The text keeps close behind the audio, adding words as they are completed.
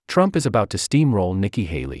Trump is about to steamroll Nikki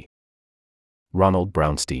Haley. Ronald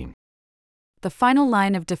Brownstein. The final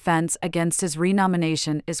line of defense against his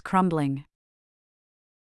renomination is crumbling.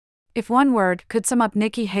 If one word could sum up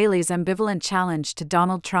Nikki Haley's ambivalent challenge to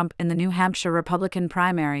Donald Trump in the New Hampshire Republican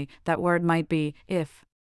primary, that word might be if.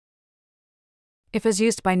 If, as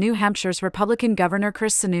used by New Hampshire's Republican Governor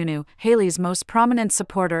Chris Sununu, Haley's most prominent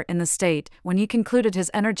supporter in the state, when he concluded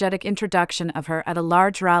his energetic introduction of her at a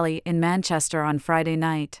large rally in Manchester on Friday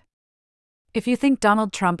night. If you think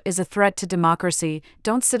Donald Trump is a threat to democracy,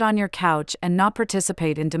 don't sit on your couch and not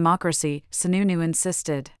participate in democracy, Sununu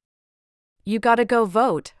insisted. You gotta go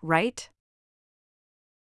vote, right?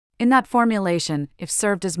 In that formulation, if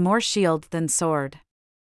served as more shield than sword.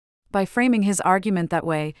 By framing his argument that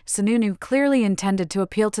way, Sununu clearly intended to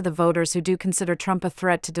appeal to the voters who do consider Trump a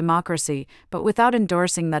threat to democracy, but without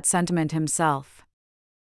endorsing that sentiment himself.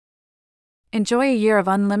 Enjoy a year of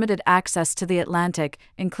unlimited access to The Atlantic,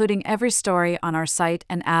 including every story on our site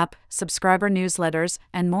and app, subscriber newsletters,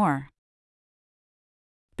 and more.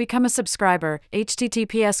 Become a subscriber,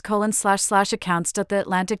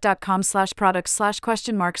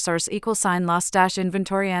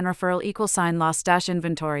 https://accounts.theatlantic.com/products/?loss-inventory and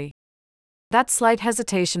referral=loss-inventory. That slight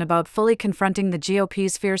hesitation about fully confronting the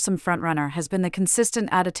GOP's fearsome frontrunner has been the consistent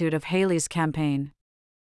attitude of Haley's campaign.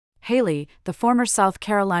 Haley, the former South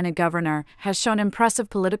Carolina governor, has shown impressive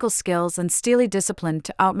political skills and steely discipline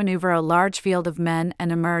to outmaneuver a large field of men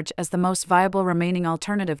and emerge as the most viable remaining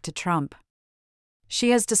alternative to Trump. She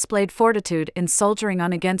has displayed fortitude in soldiering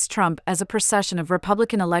on against Trump as a procession of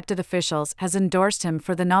Republican elected officials has endorsed him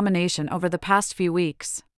for the nomination over the past few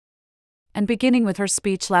weeks. And beginning with her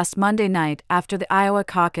speech last Monday night after the Iowa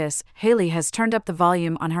caucus, Haley has turned up the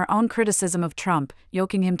volume on her own criticism of Trump,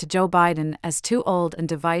 yoking him to Joe Biden as too old and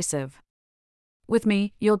divisive. "With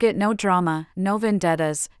me, you'll get no drama, no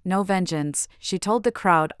vendettas, no vengeance," she told the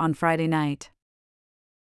crowd on Friday night.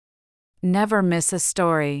 Never miss a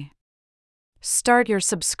story. Start your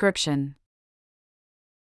subscription.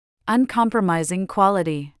 Uncompromising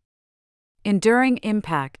quality. Enduring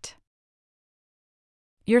impact.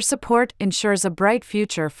 Your support ensures a bright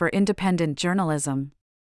future for independent journalism.